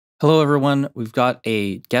Hello, everyone. We've got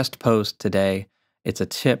a guest post today. It's a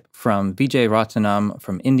tip from Vijay Rathinam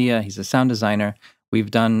from India. He's a sound designer.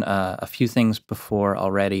 We've done a few things before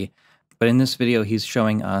already, but in this video, he's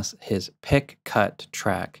showing us his pick cut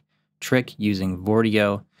track trick using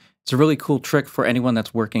Vordio. It's a really cool trick for anyone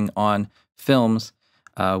that's working on films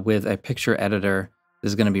with a picture editor.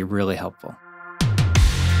 This is going to be really helpful.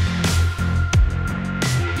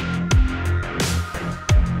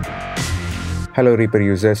 Hello Reaper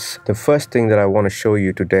users. The first thing that I want to show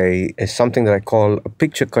you today is something that I call a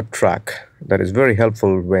picture cut track that is very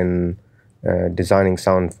helpful when designing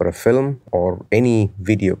sound for a film or any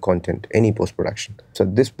video content, any post-production. So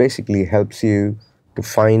this basically helps you to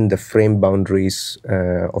find the frame boundaries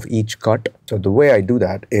of each cut. So the way I do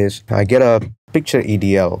that is I get a picture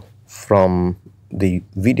EDL from the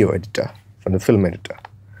video editor, from the film editor.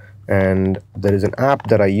 And there is an app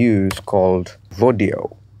that I use called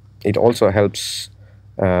Vordio. It also helps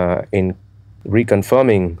in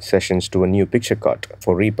reconfirming sessions to a new picture cut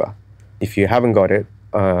for REAPER. If you haven't got it,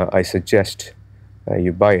 I suggest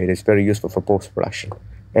you buy it. It's very useful for post-production.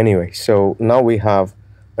 Anyway, so now we have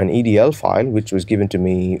an EDL file which was given to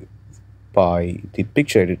me by the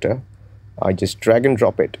picture editor. I just drag and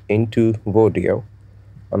drop it into Vordio,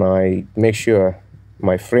 and I make sure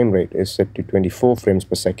my frame rate is set to 24 frames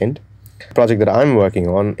per second. The project that I'm working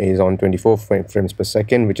on is on 24 frames per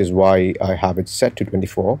second, which is why I have it set to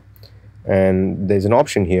 24. And there's an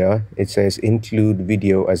option here. It says include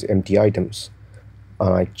video as empty items.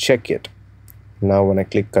 And I check it. Now when I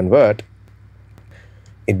click convert,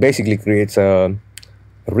 it basically creates a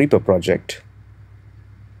REAPER project.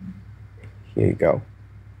 Here you go.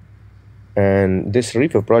 And this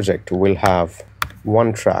REAPER project will have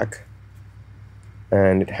one track,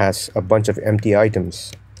 and it has a bunch of empty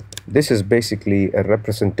items. This is basically a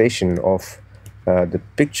representation of the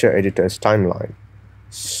picture editor's timeline.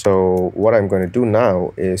 So what I'm going to do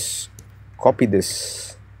now is copy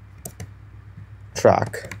this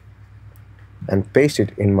track and paste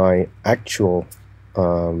it in my actual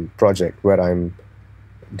project where I'm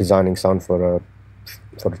designing sound for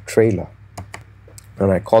a trailer.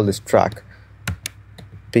 And I call this track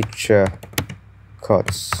Picture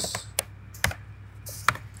Cuts.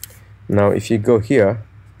 Now if you go here,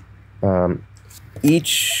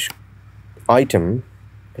 each item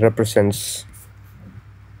represents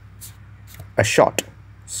a shot.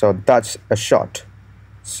 So that's a shot.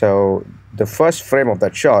 So the first frame of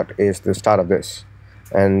that shot is the start of this,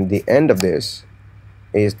 and the end of this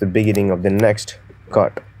is the beginning of the next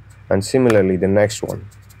cut, and similarly the next one,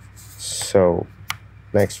 so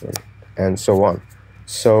next one, and so on.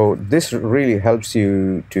 So this really helps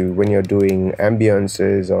you to, when you're doing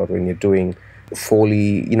ambiances or when you're doing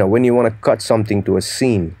Foley, when you want to cut something to a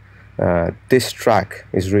scene, this track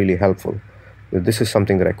is really helpful. This is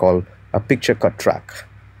something that I call a picture cut track.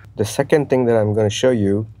 The second thing that I'm going to show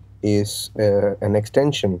you is an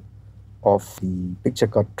extension of the picture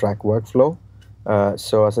cut track workflow.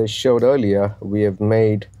 So as I showed earlier, we have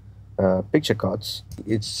made picture cuts.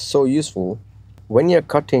 It's so useful when you're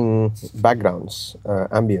cutting backgrounds,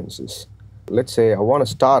 ambiances. Let's say I want to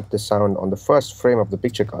start the sound on the first frame of the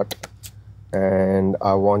picture cut, and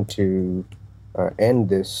I want to end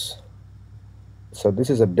this. So this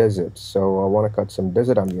is a desert, so I want to cut some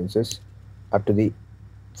desert ambiances up to the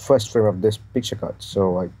first frame of this picture cut.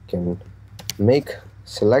 So I can make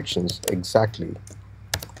selections exactly,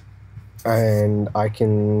 and I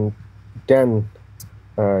can then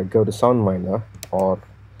go to SoundMiner or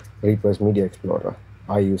Reaper's Media Explorer.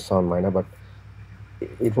 I use SoundMiner, but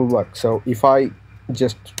it will work. So if I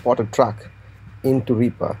just spot a track into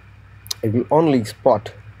Reaper, it will only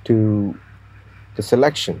spot to the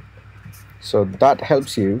selection. So that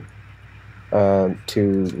helps you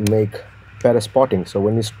to make better spotting. So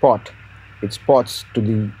when you spot, it spots to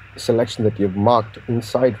the selection that you've marked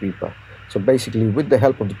inside Reaper. So basically, with the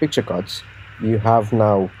help of the picture cuts, you have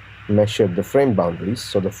now measured the frame boundaries.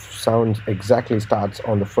 So the sound exactly starts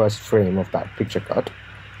on the first frame of that picture cut,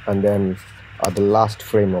 and then at the last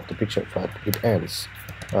frame of the picture cut, it ends,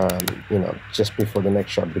 just before the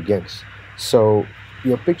next shot begins. So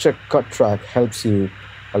your picture cut track helps you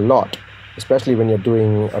a lot, especially when you're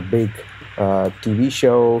doing a big TV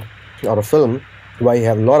show or a film where you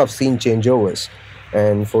have a lot of scene changeovers,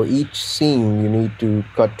 and for each scene you need to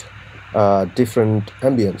cut different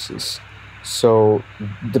ambiances. So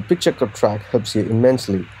the picture cut track helps you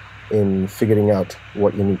immensely in figuring out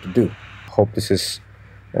what you need to do. Hope this is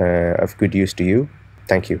of good use to you.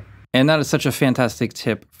 Thank you. And that is such a fantastic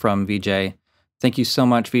tip from Vijay. Thank you so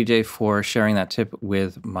much, Vijay, for sharing that tip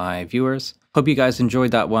with my viewers. Hope you guys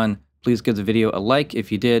enjoyed that one. Please give the video a like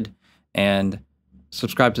if you did, and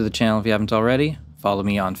Subscribe to the channel if you haven't already. Follow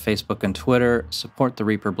me on Facebook and Twitter. Support the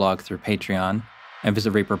Reaper blog through Patreon. And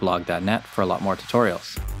visit reaperblog.net for a lot more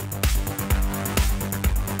tutorials.